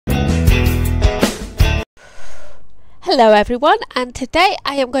Hello everyone, and today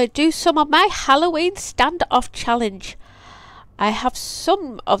I am going to do some of my Halloween Standoff challenge. I have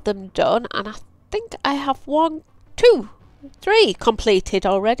some of them done, and I think I have 1, 2, 3 completed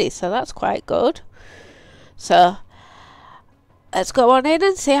already, so that's quite good. So let's go on in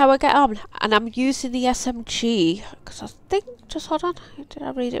and see how I get on. And I'm using the SMG because I think, just hold on, did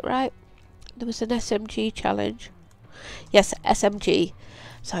I read it right? There was an SMG challenge. Yes, SMG.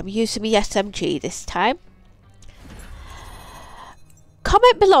 So I'm using the SMG this time.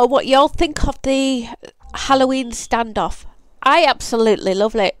 Comment below what y'all think of the Halloween Standoff. I absolutely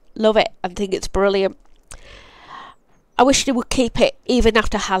love it, and think it's brilliant. I wish they would keep it even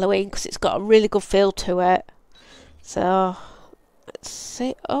after Halloween because it's got a really good feel to it. So let's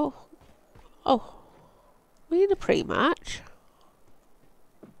see. Oh, we need a pre-match.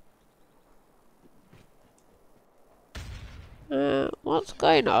 What's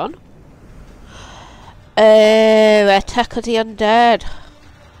going on? Attack of the Undead.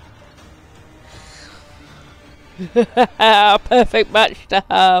 Perfect match to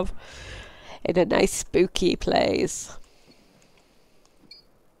have in a nice spooky place.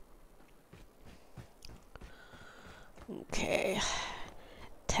 Okay,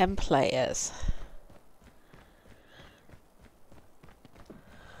 10 players.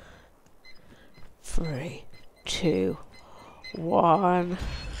 Three, 2, 1.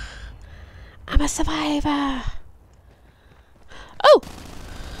 I'm a survivor. Oh!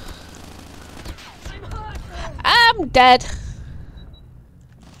 I'm dead.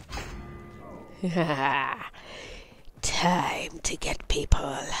 Time to get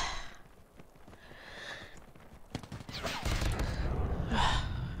people.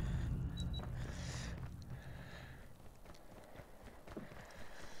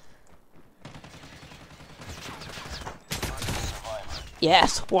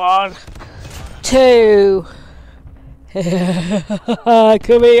 Yes, 1, 2.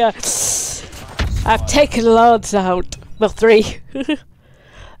 Come here. I've taken loads out. Well, 3.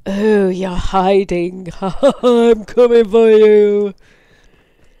 Oh, you're hiding. I'm coming for you.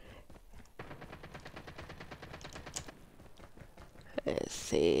 Let's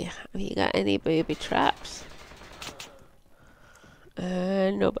see. Have you got any booby traps?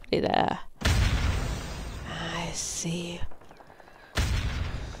 Nobody there. I see.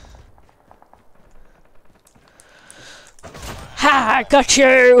 Ha! Got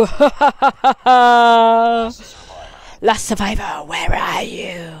you! Last survivor, where are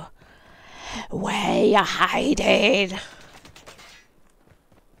you? Where you hiding?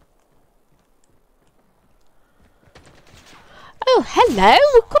 Oh, hello!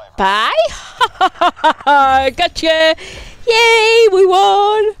 Goodbye! Gotcha! Yay! We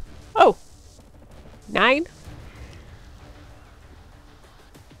won! Oh, 9.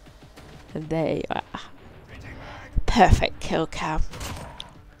 And there you are. Perfect kill cam.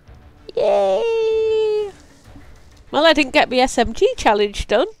 Yay! Well, I didn't get my SMG challenge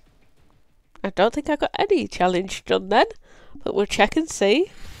done. I don't think I got any challenge done then, but we'll check and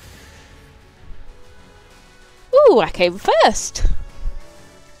see. Ooh, I came first.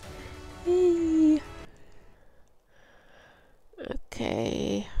 Yay.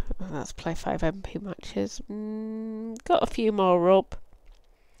 Okay, let's play 5 MP matches. Got a few more up.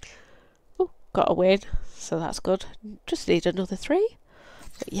 Oh, got a win, so that's good. Just need another 3.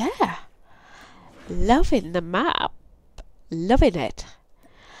 But yeah, loving the map. Loving it.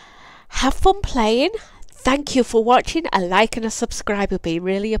 Have fun playing. Thank you for watching. A like and a subscribe would be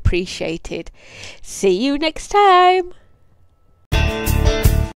really appreciated. See you next time.